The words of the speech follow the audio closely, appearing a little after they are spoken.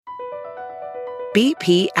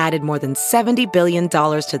BP added more than $70 billion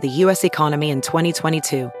to the U.S. economy in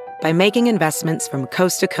 2022 by making investments from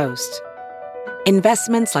coast to coast.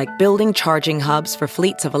 Investments like building charging hubs for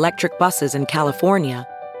fleets of electric buses in California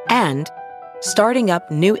and starting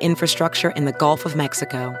up new infrastructure in the Gulf of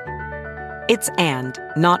Mexico. It's and,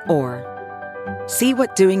 not or. See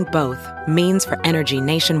what doing both means for energy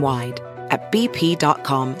nationwide at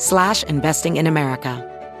bp.com/investing in America.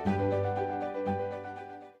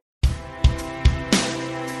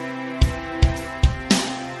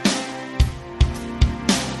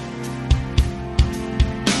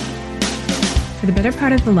 For the better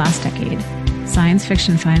part of the last decade, science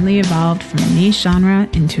fiction finally evolved from a niche genre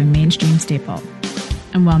into a mainstream staple.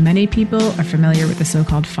 And while many people are familiar with the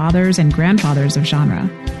so-called fathers and grandfathers of genre,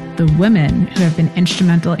 the women who have been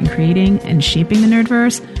instrumental in creating and shaping the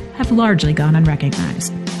nerdverse have largely gone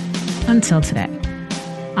unrecognized. Until today.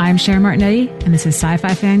 I'm Sharon Martinetti, and this is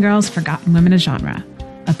Sci-Fi Fangirls Forgotten Women of Genre,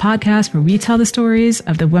 a podcast where we tell the stories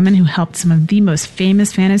of the women who helped some of the most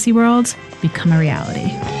famous fantasy worlds become a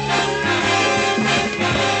reality.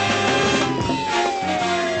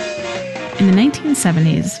 In the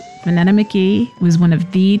 1970s, Vonetta McGee was one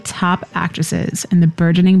of the top actresses in the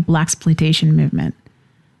burgeoning blaxploitation movement.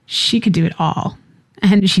 She could do it all,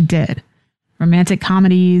 and she did. Romantic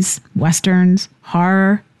comedies, westerns,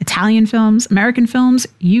 horror, Italian films, American films,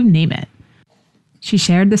 you name it. She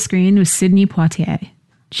shared the screen with Sidney Poitier.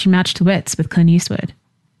 She matched wits with Clint Eastwood.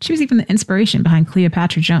 She was even the inspiration behind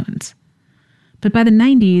Cleopatra Jones. But by the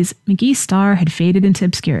 90s, McGee's star had faded into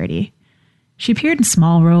obscurity. She appeared in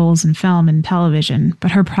small roles in film and television,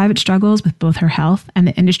 but her private struggles with both her health and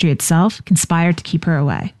the industry itself conspired to keep her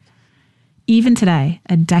away. Even today,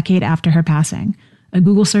 a decade after her passing, a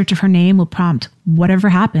Google search of her name will prompt, "Whatever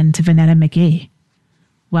happened to Vonetta McGee?"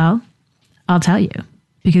 Well, I'll tell you,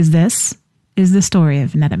 because this is the story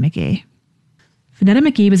of Vonetta McGee. Vonetta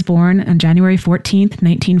McGee was born on January 14th,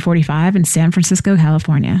 1945 in San Francisco,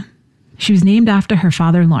 California. She was named after her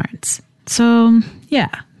father, Lawrence. So, yeah.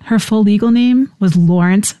 Her full legal name was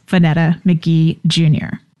Lawrence Vonetta McGee,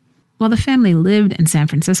 Jr. While the family lived in San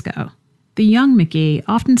Francisco, the young McGee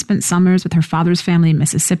often spent summers with her father's family in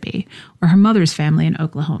Mississippi or her mother's family in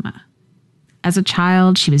Oklahoma. As a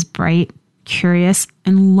child, she was bright, curious,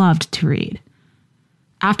 and loved to read.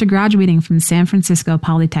 After graduating from San Francisco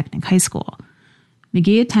Polytechnic High School,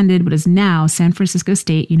 McGee attended what is now San Francisco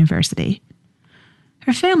State University.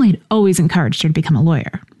 Her family had always encouraged her to become a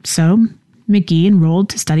lawyer, so McGee enrolled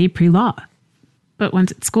to study pre-law. But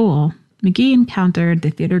once at school, McGee encountered the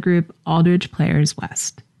theater group Aldrich Players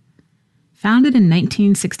West. Founded in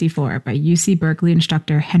 1964 by UC Berkeley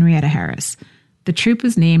instructor Henrietta Harris, the troupe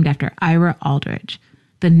was named after Ira Aldrich,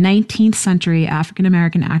 the 19th century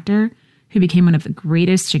African-American actor who became one of the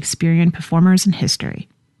greatest Shakespearean performers in history.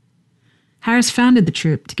 Harris founded the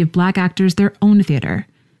troupe to give Black actors their own theater,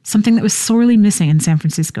 something that was sorely missing in San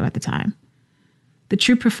Francisco at the time. The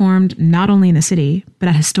troupe performed not only in the city, but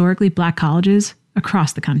at historically Black colleges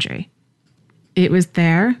across the country. It was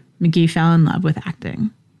there McGee fell in love with acting.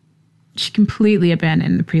 She completely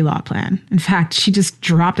abandoned the pre-law plan. In fact, she just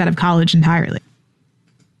dropped out of college entirely.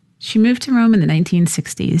 She moved to Rome in the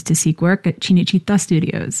 1960s to seek work at Cinecittà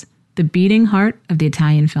Studios, the beating heart of the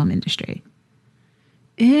Italian film industry.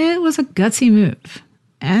 It was a gutsy move,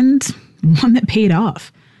 and one that paid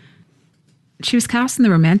off. She was cast in the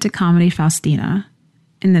romantic comedy Faustina,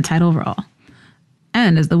 in the title role,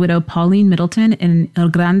 and as the widow Pauline Middleton in Il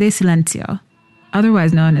Grande Silenzio,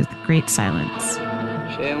 otherwise known as The Great Silence.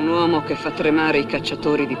 C'è un uomo che fa tremare I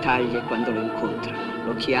cacciatori di taglie quando lo incontrano.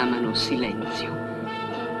 Lo chiamano Silenzio,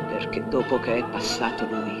 perché dopo che è passato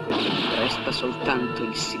lui, resta soltanto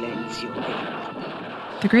il silenzio.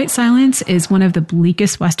 The Great Silence is one of the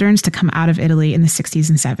bleakest westerns to come out of Italy in the 60s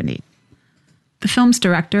and 70s. The film's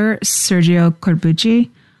director, Sergio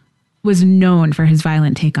Corbucci, was known for his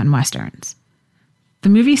violent take on westerns. The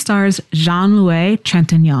movie stars Jean-Louis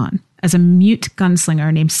Trintignant as a mute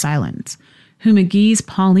gunslinger named Silence, who McGee's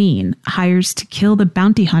Pauline hires to kill the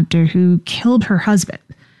bounty hunter who killed her husband.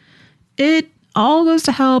 It all goes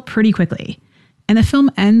to hell pretty quickly, and the film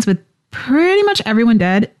ends with pretty much everyone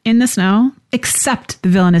dead in the snow except the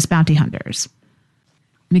villainous bounty hunters.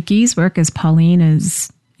 McGee's work as Pauline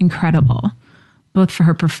is incredible, both for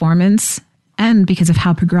her performance and because of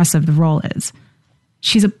how progressive the role is.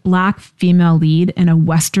 She's a Black female lead in a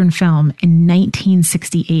Western film in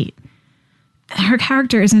 1968. Her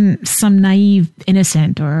character isn't some naive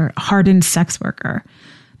innocent or hardened sex worker,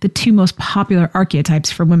 the two most popular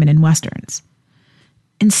archetypes for women in Westerns.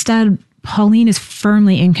 Instead, Pauline is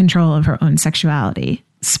firmly in control of her own sexuality,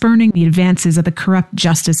 spurning the advances of the corrupt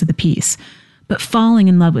justice of the peace, but falling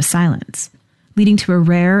in love with Silence, leading to a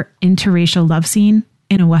rare interracial love scene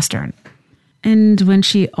in a Western. And when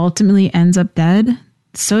she ultimately ends up dead,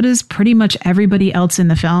 so does pretty much everybody else in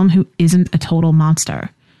the film who isn't a total monster.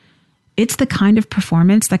 It's the kind of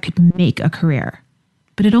performance that could make a career,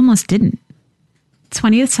 but it almost didn't.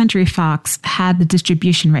 20th Century Fox had the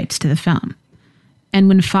distribution rights to the film. And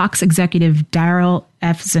when Fox executive Darryl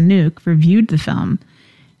F. Zanuck reviewed the film,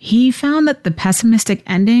 he found that the pessimistic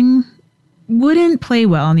ending wouldn't play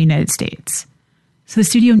well in the United States. So the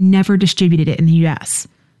studio never distributed it in the US.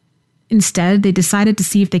 Instead, they decided to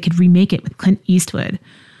see if they could remake it with Clint Eastwood,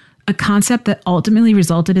 a concept that ultimately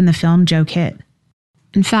resulted in the film Joe Kidd.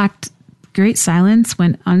 In fact, Great Silence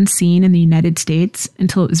went unseen in the United States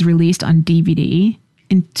until it was released on DVD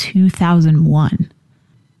in 2001.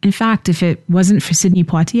 In fact, if it wasn't for Sidney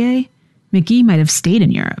Poitier, McGee might have stayed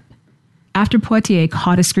in Europe. After Poitier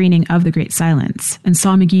caught a screening of The Great Silence and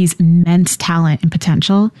saw McGee's immense talent and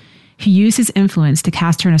potential, he used his influence to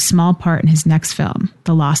cast her in a small part in his next film,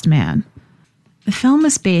 The Lost Man. The film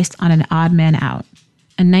was based on An Odd Man Out,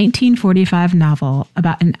 a 1945 novel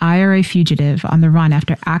about an IRA fugitive on the run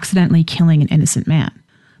after accidentally killing an innocent man.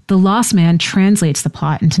 The Lost Man translates the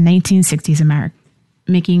plot into 1960s America,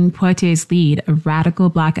 making Poitier's lead a radical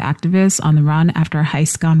black activist on the run after a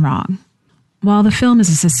heist gone wrong. While the film is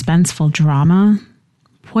a suspenseful drama,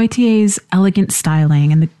 Poitier's elegant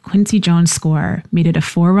styling and the Quincy Jones score made it a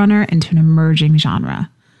forerunner into an emerging genre,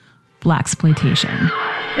 blaxploitation.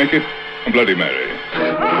 Make it a Bloody Mary.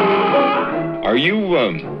 Are you,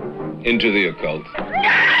 into the occult?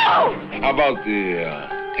 No! How about the,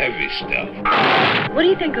 heavy stuff? What do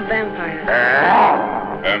you think of vampires?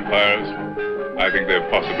 Vampires? I think they're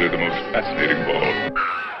possibly the most fascinating of all.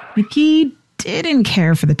 McGee didn't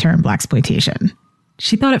care for the term blaxploitation.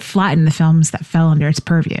 She thought it flattened the films that fell under its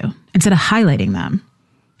purview, instead of highlighting them.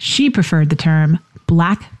 She preferred the term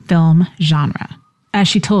black film genre, as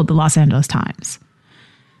she told the Los Angeles Times.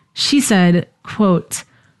 She said, quote,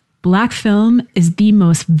 "Black film is the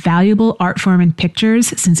most valuable art form in pictures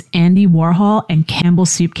since Andy Warhol and Campbell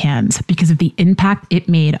soup cans because of the impact it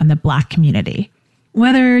made on the black community."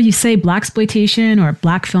 Whether you say blaxploitation or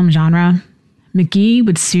black film genre, McGee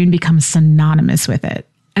would soon become synonymous with it.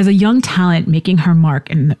 As a young talent making her mark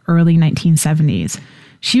in the early 1970s,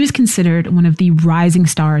 she was considered one of the rising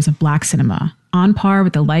stars of black cinema, on par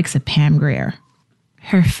with the likes of Pam Grier.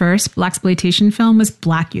 Her first blaxploitation film was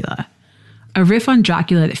Blackula, a riff on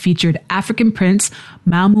Dracula that featured African prince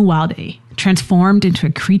Maumuwalde, transformed into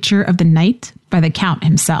a creature of the night by the Count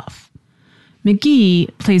himself.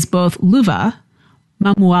 McGee plays both Luva,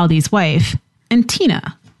 Maumuwalde's wife, and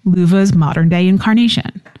Tina, Luva's modern-day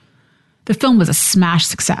incarnation. The film was a smash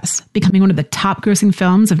success, becoming one of the top-grossing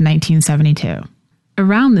films of 1972.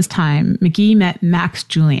 Around this time, McGee met Max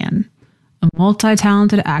Julien, a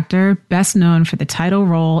multi-talented actor best known for the title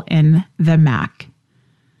role in The Mac.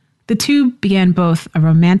 The two began both a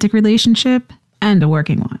romantic relationship and a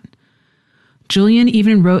working one. Julien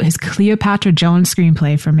even wrote his Cleopatra Jones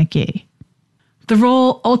screenplay for McGee. The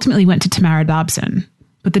role ultimately went to Tamara Dobson,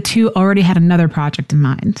 but the two already had another project in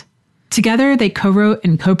mind. Together, they co-wrote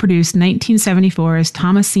and co-produced 1974's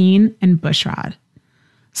Thomasine and Bushrod.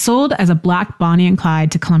 Sold as a black Bonnie and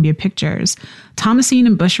Clyde to Columbia Pictures, Thomasine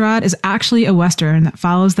and Bushrod is actually a Western that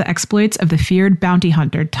follows the exploits of the feared bounty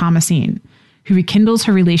hunter Thomasine, who rekindles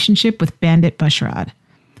her relationship with bandit Bushrod.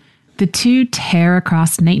 The two tear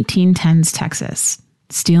across 1910s Texas,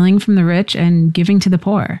 stealing from the rich and giving to the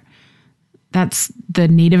poor. That's the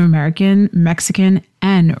Native American, Mexican,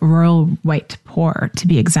 and rural white poor, to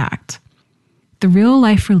be exact. The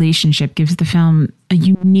real-life relationship gives the film a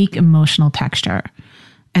unique emotional texture,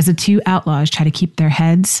 as the two outlaws try to keep their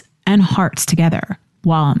heads and hearts together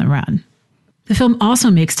while on the run. The film also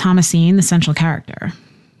makes Thomasine the central character.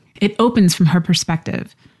 It opens from her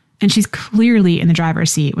perspective, and she's clearly in the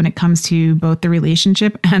driver's seat when it comes to both the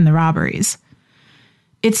relationship and the robberies.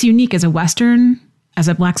 It's unique as a Western, as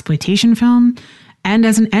a blaxploitation film, and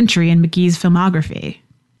as an entry in McGee's filmography.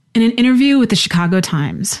 In an interview with the Chicago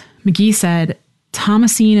Times, McGee said,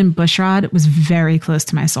 "Thomasine and Bushrod was very close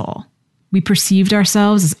to my soul. We perceived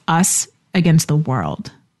ourselves as us against the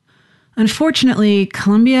world." Unfortunately,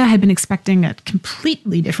 Columbia had been expecting a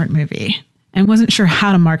completely different movie and wasn't sure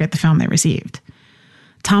how to market the film they received.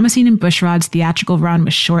 Thomasine and Bushrod's theatrical run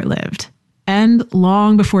was short-lived, and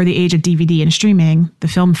long before the age of DVD and streaming, the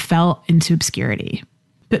film fell into obscurity.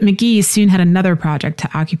 But McGee soon had another project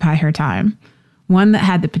to occupy her time, one that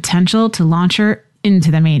had the potential to launch her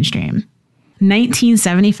into the mainstream.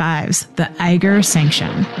 1975's The Eiger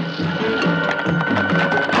Sanction.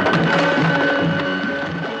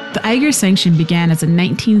 The Eiger Sanction began as a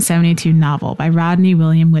 1972 novel by Rodney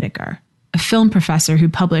William Whitaker, a film professor who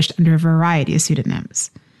published under a variety of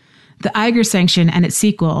pseudonyms. The Iger Sanction and its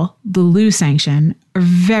sequel, the Lou Sanction, are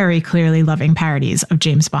very clearly loving parodies of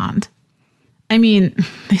James Bond. I mean,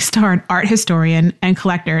 they star an art historian and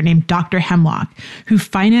collector named Dr. Hemlock, who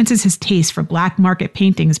finances his taste for black market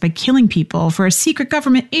paintings by killing people for a secret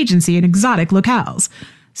government agency in exotic locales.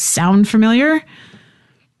 Sound familiar?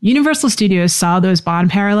 Universal Studios saw those Bond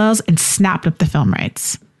parallels and snapped up the film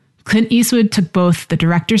rights. Clint Eastwood took both the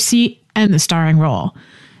director's seat and the starring role,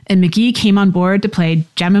 and McGee came on board to play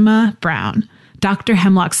Jemima Brown, Dr.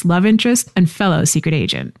 Hemlock's love interest and fellow secret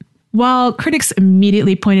agent. While critics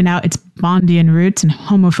immediately pointed out its Bondian roots and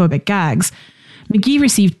homophobic gags, McGee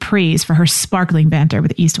received praise for her sparkling banter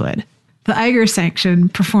with Eastwood. The Iger Sanction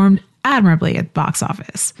performed admirably at the box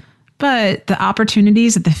office, but the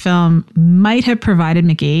opportunities that the film might have provided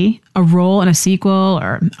McGee, a role in a sequel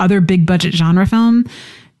or other big-budget genre film,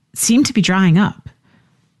 seemed to be drying up.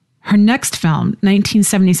 Her next film,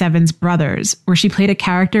 1977's Brothers, where she played a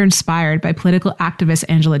character inspired by political activist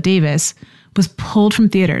Angela Davis, was pulled from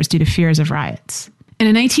theaters due to fears of riots. In a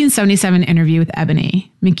 1977 interview with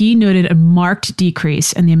Ebony, McGee noted a marked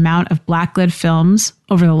decrease in the amount of black-led films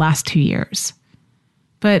over the last 2 years.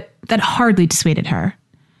 But that hardly dissuaded her.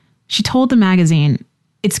 She told the magazine,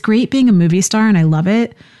 "It's great being a movie star and I love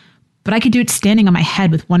it, but I could do it standing on my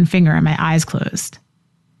head with one finger and my eyes closed."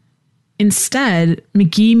 Instead,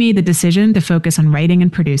 McGee made the decision to focus on writing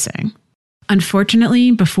and producing.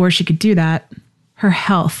 Unfortunately, before she could do that, her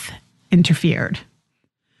health interfered.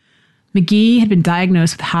 McGee had been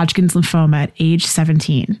diagnosed with Hodgkin's lymphoma at age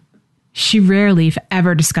 17. She rarely, if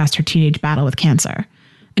ever, discussed her teenage battle with cancer,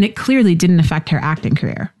 and it clearly didn't affect her acting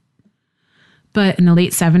career. But in the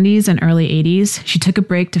late 70s and early 80s, she took a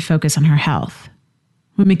break to focus on her health.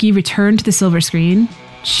 When McGee returned to the silver screen,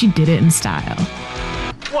 she did it in style.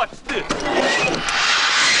 What's this?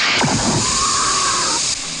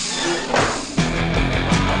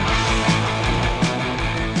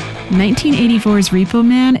 1984's Repo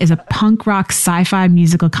Man is a punk rock sci-fi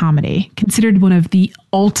musical comedy, considered one of the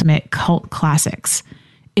ultimate cult classics.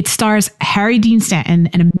 It stars Harry Dean Stanton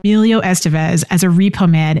and Emilio Estevez as a repo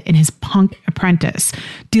man and his punk apprentice,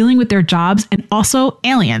 dealing with their jobs and also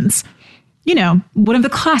aliens. You know, one of the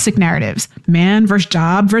classic narratives, man versus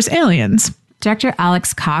job versus aliens. Director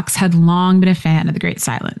Alex Cox had long been a fan of The Great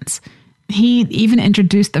Silence. He even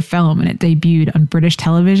introduced the film when it debuted on British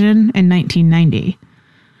television in 1990.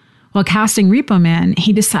 While casting Repo Man,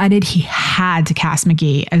 he decided he had to cast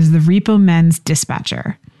McGee as the Repo Men's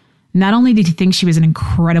dispatcher. Not only did he think she was an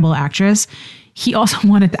incredible actress, he also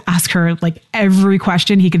wanted to ask her every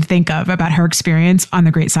question he could think of about her experience on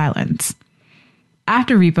The Great Silence.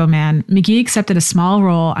 After Repo Man, McGee accepted a small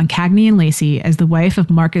role on Cagney and Lacey as the wife of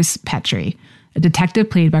Marcus Petrie, a detective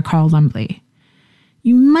played by Carl Lumbly.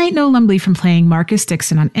 You might know Lumbly from playing Marcus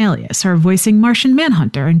Dixon on Alias or voicing Martian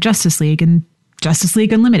Manhunter in Justice League and Justice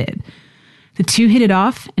League Unlimited. The two hit it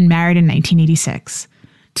off and married in 1986.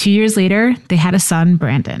 2 years later, they had a son,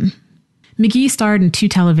 Brandon. McGee starred in 2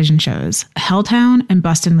 television shows, Helltown and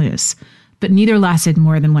Bustin' Loose, but neither lasted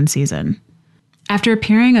more than 1 season. After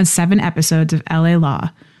appearing on 7 episodes of LA Law,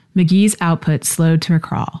 McGee's output slowed to a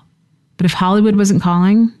crawl. But if Hollywood wasn't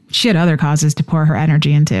calling, she had other causes to pour her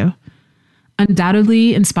energy into.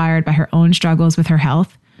 Undoubtedly inspired by her own struggles with her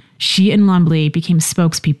health, she and Lumbly became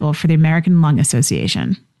spokespeople for the American Lung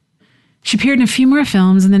Association. She appeared in a few more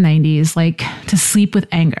films in the 90s, like To Sleep with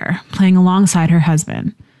Anger, playing alongside her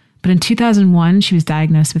husband. But in 2001, she was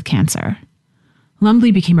diagnosed with cancer.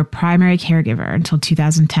 Lumbly became her primary caregiver until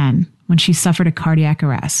 2010, when she suffered a cardiac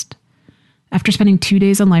arrest. After spending 2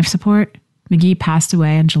 days on life support, McGee passed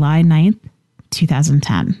away on July 9th,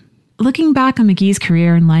 2010. Looking back on McGee's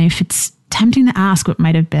career and life, it's tempting to ask what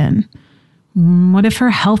might have been. What if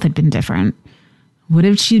her health had been different? What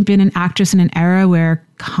if she'd been an actress in an era where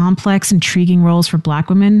complex, intriguing roles for Black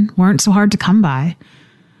women weren't so hard to come by?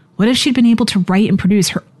 What if she'd been able to write and produce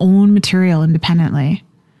her own material independently?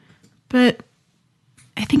 But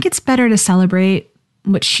I think it's better to celebrate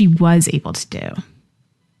what she was able to do.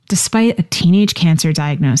 Despite a teenage cancer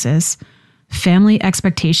diagnosis, family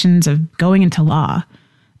expectations of going into law,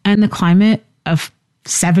 and the climate of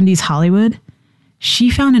 70s Hollywood,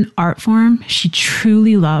 she found an art form she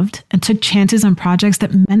truly loved and took chances on projects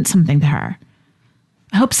that meant something to her.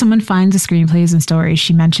 I hope someone finds the screenplays and stories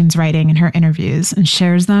she mentions writing in her interviews and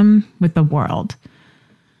shares them with the world.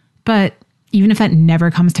 But even if that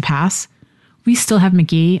never comes to pass, we still have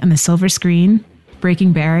McGee on the silver screen,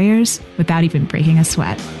 breaking barriers without even breaking a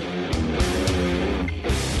sweat.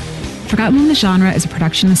 Forgotten in the Genre is a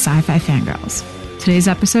production of Sci-Fi Fangirls. Today's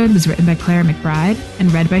episode was written by Claire McBride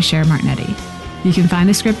and read by Cher Martinetti. You can find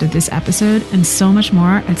the script of this episode and so much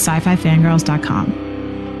more at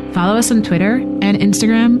scififangirls.com. Follow us on Twitter and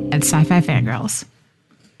Instagram at scififangirls.